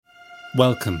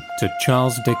Welcome to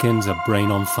Charles Dickens' A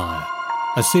Brain on Fire,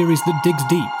 a series that digs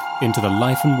deep into the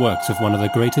life and works of one of the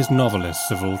greatest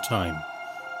novelists of all time.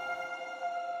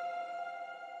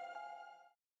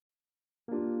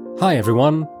 Hi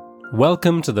everyone,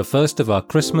 welcome to the first of our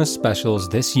Christmas specials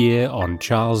this year on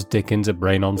Charles Dickens' A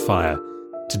Brain on Fire.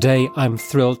 Today I'm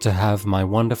thrilled to have my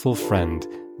wonderful friend,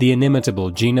 the inimitable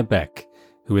Gina Beck,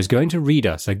 who is going to read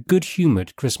us a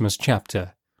good-humoured Christmas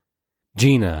chapter.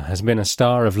 Gina has been a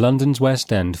star of London's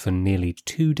West End for nearly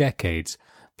 2 decades,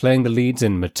 playing the leads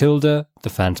in Matilda, The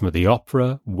Phantom of the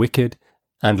Opera, Wicked,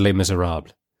 and Les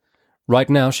Miserables. Right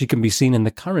now she can be seen in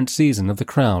the current season of The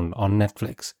Crown on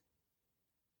Netflix.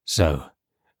 So,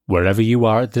 wherever you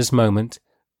are at this moment,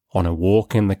 on a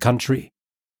walk in the country,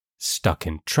 stuck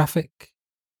in traffic,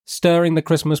 stirring the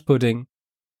Christmas pudding,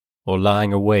 or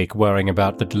lying awake worrying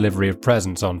about the delivery of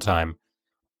presents on time,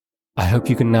 I hope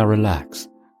you can now relax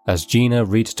as Gina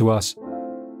reads to us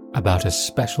about a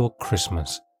special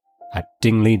Christmas at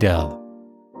Dingley, Dell,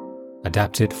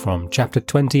 adapted from Chapter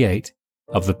 28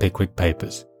 of the Pickwick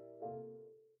Papers.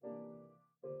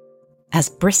 As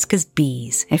brisk as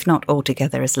bees, if not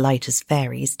altogether as light as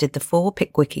fairies, did the 4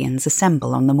 Pickwickians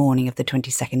assemble on the morning of the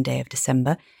 22nd day of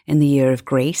December, in the year of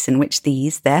grace in which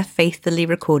these, their faithfully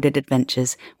recorded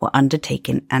adventures, were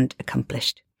undertaken and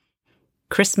accomplished.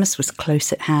 Christmas was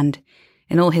close at hand,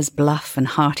 in all his bluff and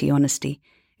hearty honesty.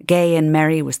 Gay and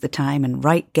merry was the time, and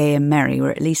right gay and merry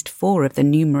were at least 4 of the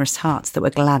numerous hearts that were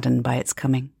gladdened by its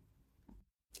coming.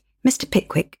 Mr.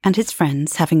 Pickwick and his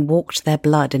friends, having walked their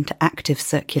blood into active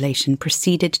circulation,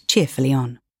 proceeded cheerfully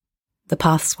on. The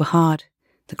paths were hard,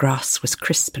 the grass was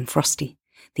crisp and frosty,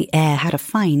 the air had a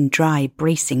fine, dry,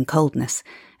 bracing coldness,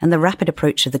 and the rapid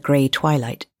approach of the grey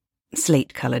twilight,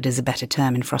 slate-coloured is a better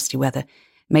term in frosty weather,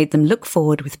 made them look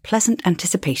forward with pleasant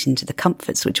anticipation to the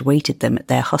comforts which waited them at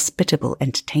their hospitable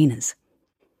entertainers.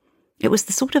 It was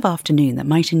the sort of afternoon that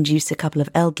might induce a couple of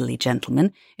elderly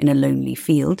gentlemen, in a lonely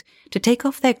field, to take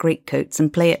off their greatcoats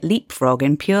and play at leapfrog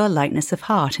in pure lightness of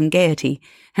heart and gaiety,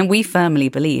 and we firmly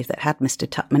believe that had Mr.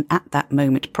 Tupman at that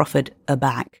moment proffered a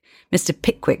back, Mr.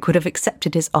 Pickwick would have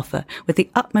accepted his offer with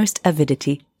the utmost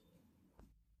avidity.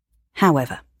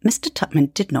 However, Mr.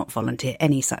 Tupman did not volunteer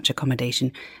any such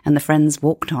accommodation, and the friends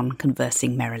walked on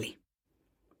conversing merrily.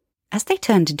 As they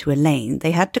turned into a lane they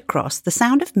had to cross, the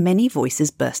sound of many voices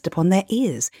burst upon their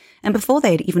ears, and before they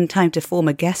had even time to form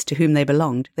a guess to whom they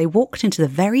belonged, they walked into the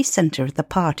very centre of the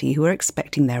party who were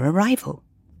expecting their arrival.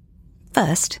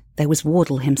 First, there was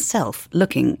Wardle himself,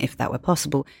 looking, if that were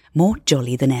possible, more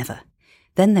jolly than ever.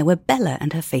 Then there were Bella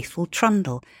and her faithful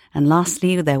Trundle, and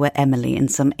lastly there were Emily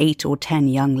and some 8 or 10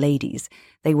 young ladies.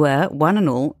 They were, one and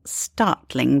all,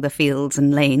 startling the fields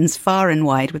and lanes far and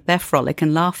wide with their frolic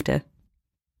and laughter.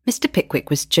 Mr. Pickwick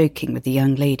was joking with the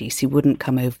young ladies who wouldn't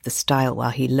come over the stile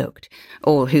while he looked,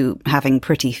 or who, having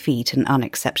pretty feet and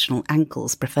unexceptional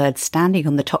ankles, preferred standing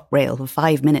on the top rail for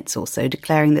 5 minutes or so,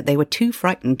 declaring that they were too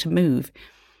frightened to move.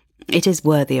 It is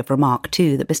worthy of remark,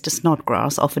 too, that Mr.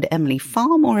 Snodgrass offered Emily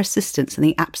far more assistance than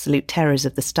the absolute terrors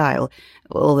of the stile,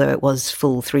 although it was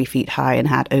full 3 feet high and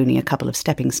had only a couple of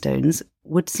stepping stones,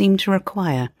 would seem to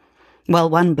require, while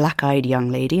one black-eyed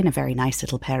young lady in a very nice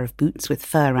little pair of boots with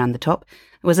fur round the top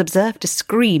was observed to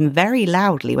scream very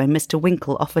loudly when Mr.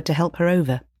 Winkle offered to help her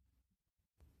over.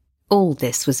 All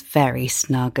this was very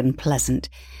snug and pleasant,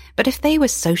 but if they were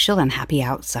social and happy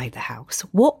outside the house,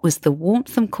 what was the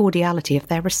warmth and cordiality of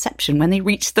their reception when they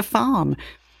reached the farm?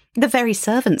 The very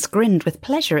servants grinned with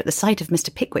pleasure at the sight of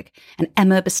Mr. Pickwick, and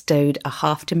Emma bestowed a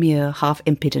half-demure,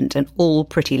 half-impudent and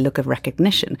all-pretty look of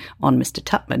recognition on Mr.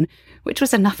 Tupman, which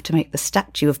was enough to make the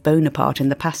statue of Bonaparte in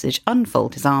the passage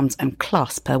unfold his arms and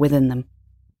clasp her within them.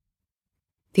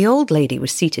 The old lady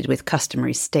was seated with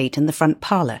customary state in the front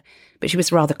parlour, but she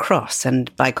was rather cross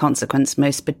and, by consequence,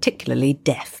 most particularly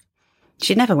deaf.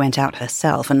 She never went out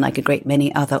herself, and like a great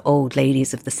many other old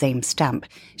ladies of the same stamp,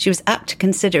 she was apt to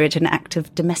consider it an act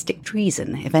of domestic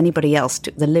treason if anybody else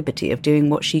took the liberty of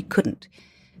doing what she couldn't.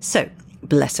 So,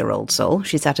 bless her old soul,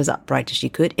 she sat as upright as she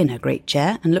could in her great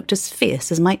chair and looked as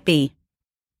fierce as might be.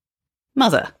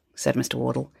 "Mother," said Mr.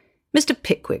 Wardle, "Mr.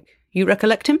 Pickwick, you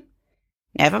recollect him?"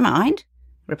 "Never mind,"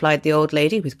 replied the old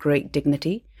lady with great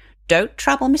dignity. "Don't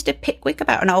trouble Mr. Pickwick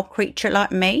about an old creature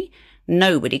like me.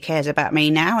 Nobody cares about me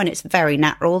now, and it's very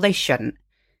natural they shouldn't."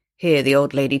 Here the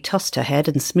old lady tossed her head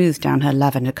and smoothed down her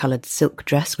lavender-coloured silk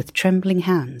dress with trembling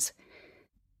hands.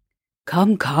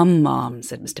 "Come, come, ma'am,"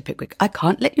 said Mr. Pickwick. "I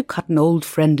can't let you cut an old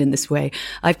friend in this way.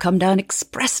 I've come down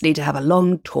expressly to have a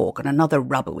long talk and another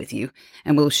rubber with you,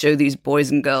 and we'll show these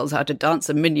boys and girls how to dance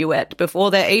a minuet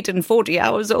before they're 48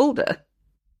 hours older."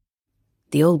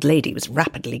 The old lady was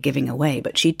rapidly giving away,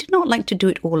 but she did not like to do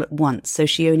it all at once, so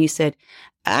she only said,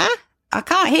 "Ah, I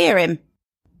can't hear him."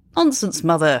 "Nonsense,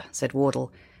 mother," said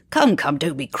Wardle. Come,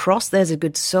 don't be cross, there's a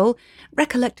good soul.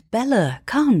 Recollect Bella,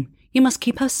 come, you must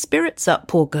keep her spirits up,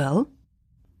 poor girl."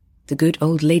 The good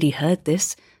old lady heard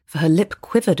this, for her lip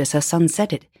quivered as her son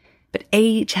said it. But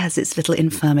age has its little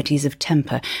infirmities of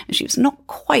temper, and she was not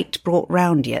quite brought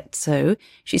round yet, so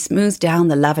she smoothed down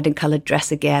the lavender-coloured dress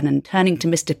again, and turning to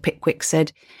Mr. Pickwick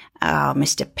said, "Ah,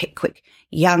 Mr. Pickwick,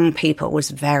 young people was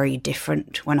very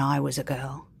different when I was a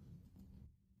girl."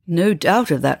 "No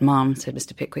doubt of that, ma'am," said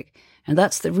Mr. Pickwick, "and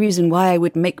that's the reason why I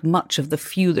would make much of the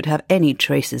few that have any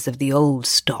traces of the old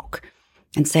stock."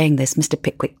 And saying this, Mr.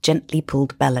 Pickwick gently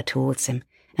pulled Bella towards him,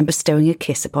 and bestowing a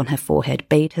kiss upon her forehead,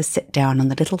 bade her sit down on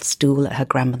the little stool at her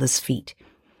grandmother's feet.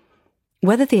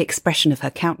 Whether the expression of her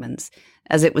countenance,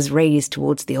 as it was raised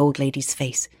towards the old lady's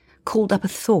face, called up a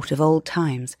thought of old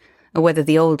times, or whether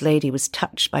the old lady was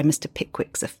touched by Mr.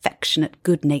 Pickwick's affectionate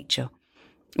good nature,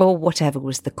 or whatever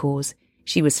was the cause,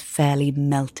 she was fairly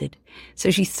melted,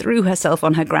 so she threw herself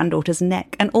on her granddaughter's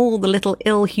neck, and all the little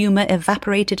ill-humour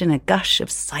evaporated in a gush of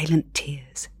silent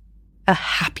tears. A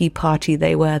happy party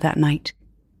they were that night.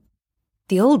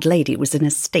 The old lady was in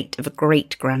a state of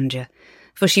great grandeur,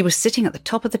 for she was sitting at the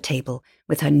top of the table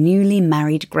with her newly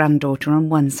married granddaughter on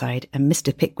one side and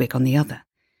Mr. Pickwick on the other.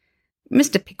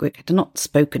 Mr. Pickwick had not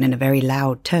spoken in a very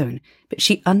loud tone, but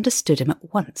she understood him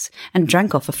at once, and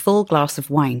drank off a full glass of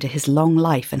wine to his long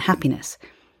life and happiness,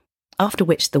 after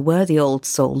which the worthy old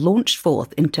soul launched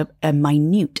forth into a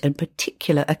minute and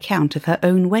particular account of her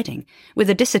own wedding, with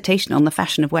a dissertation on the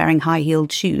fashion of wearing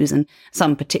high-heeled shoes, and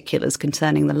some particulars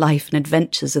concerning the life and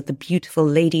adventures of the beautiful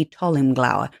Lady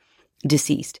Tollinglower,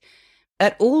 deceased,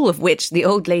 at all of which the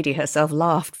old lady herself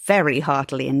laughed very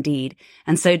heartily indeed,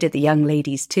 and so did the young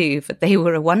ladies too, for they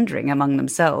were wondering among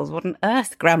themselves what on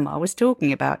earth Grandma was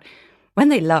talking about. When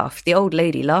they laughed, the old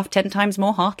lady laughed 10 times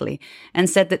more heartily, and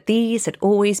said that these had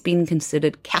always been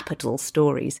considered capital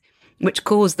stories, which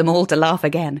caused them all to laugh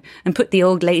again, and put the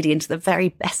old lady into the very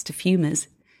best of humours.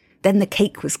 Then the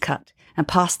cake was cut, and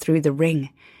passed through the ring.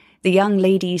 The young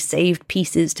ladies saved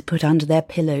pieces to put under their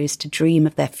pillows to dream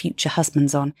of their future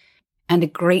husbands on, and a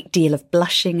great deal of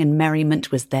blushing and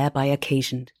merriment was thereby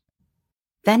occasioned.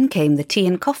 Then came the tea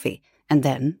and coffee, and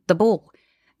then the ball.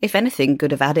 If anything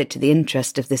could have added to the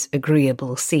interest of this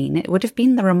agreeable scene, it would have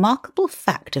been the remarkable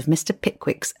fact of Mr.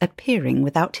 Pickwick's appearing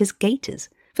without his gaiters,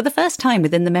 for the first time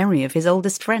within the memory of his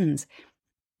oldest friends.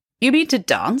 "You mean to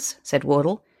dance?" said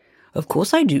Wardle. "Of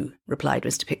course I do," replied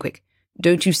Mr. Pickwick.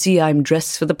 "Don't you see I'm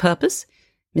dressed for the purpose?"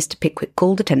 Mr. Pickwick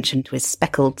called attention to his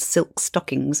speckled silk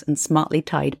stockings and smartly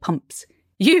tied pumps.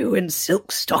 "You in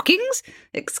silk stockings?"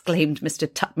 exclaimed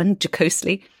Mr. Tupman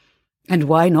jocosely. "And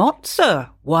why not, sir?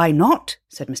 Why not?"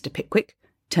 said Mr. Pickwick,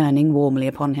 turning warmly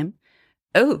upon him.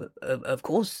 "Oh, of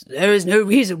course, there is no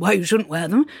reason why you shouldn't wear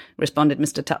them," responded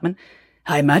Mr. Tupman.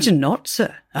 "I imagine not,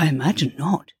 sir, I imagine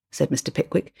not," said Mr.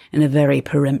 Pickwick, in a very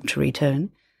peremptory tone.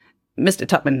 Mr.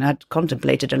 Tupman had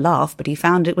contemplated a laugh, but he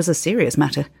found it was a serious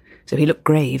matter, so he looked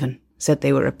grave and said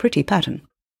they were a pretty pattern.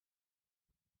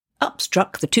 Up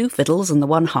struck the 2 fiddles and the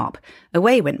 1 harp.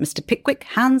 Away went Mr. Pickwick,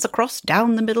 hands across,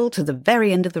 down the middle to the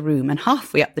very end of the room, and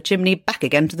halfway up the chimney back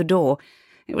again to the door.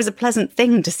 It was a pleasant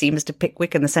thing to see Mr.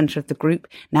 Pickwick in the centre of the group,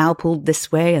 now pulled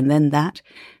this way and then that,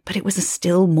 but it was a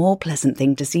still more pleasant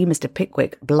thing to see Mr.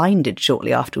 Pickwick blinded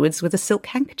shortly afterwards with a silk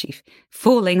handkerchief,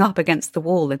 falling up against the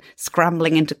wall and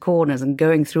scrambling into corners and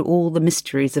going through all the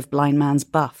mysteries of Blind Man's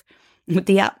Buff, with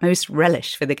the utmost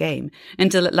relish for the game,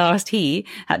 until at last he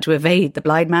had to evade the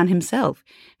blind man himself,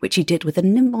 which he did with a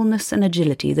nimbleness and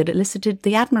agility that elicited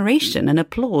the admiration and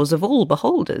applause of all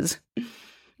beholders.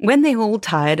 When they all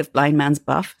tired of Blind Man's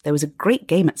Buff, there was a great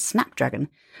game at Snapdragon,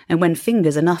 and when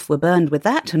fingers enough were burned with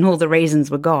that and all the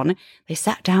raisins were gone, they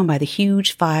sat down by the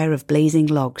huge fire of blazing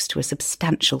logs to a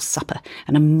substantial supper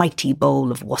and a mighty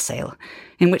bowl of wassail,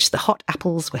 in which the hot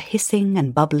apples were hissing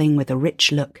and bubbling with a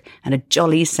rich look and a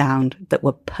jolly sound that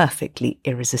were perfectly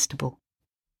irresistible.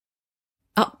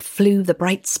 Up flew the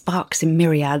bright sparks in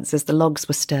myriads as the logs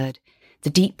were stirred. The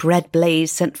deep red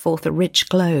blaze sent forth a rich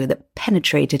glow that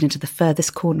penetrated into the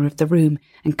furthest corner of the room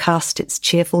and cast its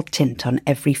cheerful tint on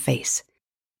every face.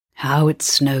 "How it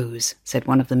snows," said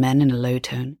one of the men in a low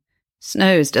tone.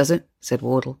 "Snows, does it?" said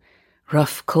Wardle.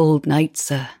 "Rough, cold night,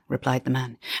 sir," replied the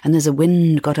man, "and there's a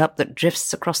wind got up that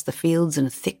drifts across the fields in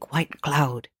a thick white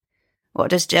cloud."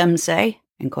 "What does Jem say?"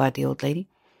 inquired the old lady.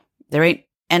 "There ain't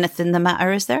anything the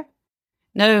matter, is there?"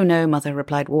 "No, mother,"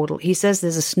 replied Wardle. "He says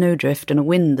there's a snowdrift and a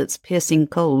wind that's piercing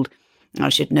cold. I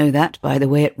should know that by the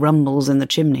way it rumbles in the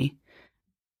chimney."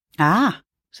 "Ah,"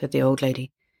 said the old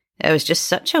lady. There was just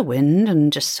such a wind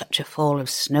and just such a fall of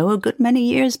snow a good many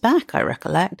years back, I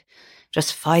recollect.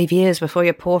 Just 5 years before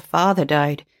your poor father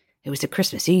died. It was a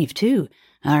Christmas Eve, too.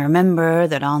 I remember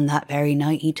that on that very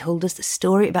night he told us the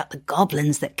story about the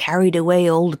goblins that carried away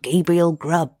old Gabriel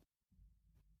Grubb."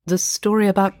 "The story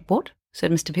about what?"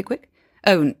 said Mr. Pickwick.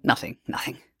 "Oh, nothing,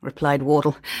 replied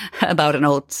Wardle. "About an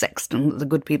old sexton that the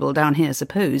good people down here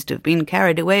supposed to have been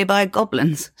carried away by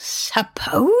goblins."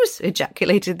 "Suppose?"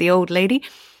 ejaculated the old lady.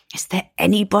 "Is there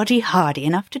anybody hardy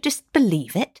enough to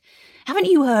disbelieve it? Haven't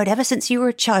you heard ever since you were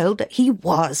a child that he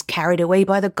was carried away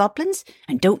by the goblins?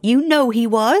 And don't you know he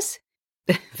was?"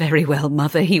 "Very well,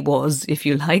 mother, he was, if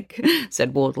you like,"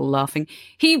 said Wardle, laughing.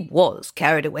 "He was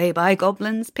carried away by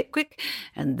goblins, Pickwick,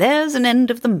 and there's an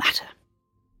end of the matter."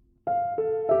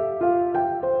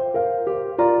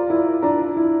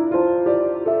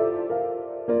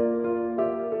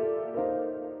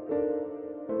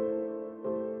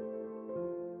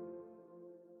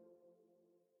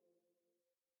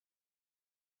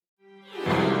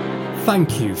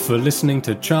 Thank you for listening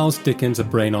to Charles Dickens' A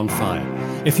Brain on Fire.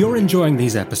 If you're enjoying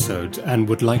these episodes and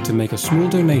would like to make a small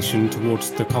donation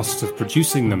towards the costs of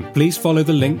producing them, please follow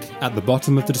the link at the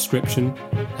bottom of the description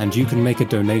and you can make a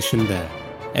donation there.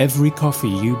 Every coffee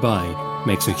you buy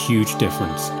makes a huge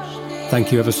difference.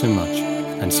 Thank you ever so much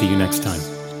and see you next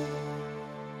time.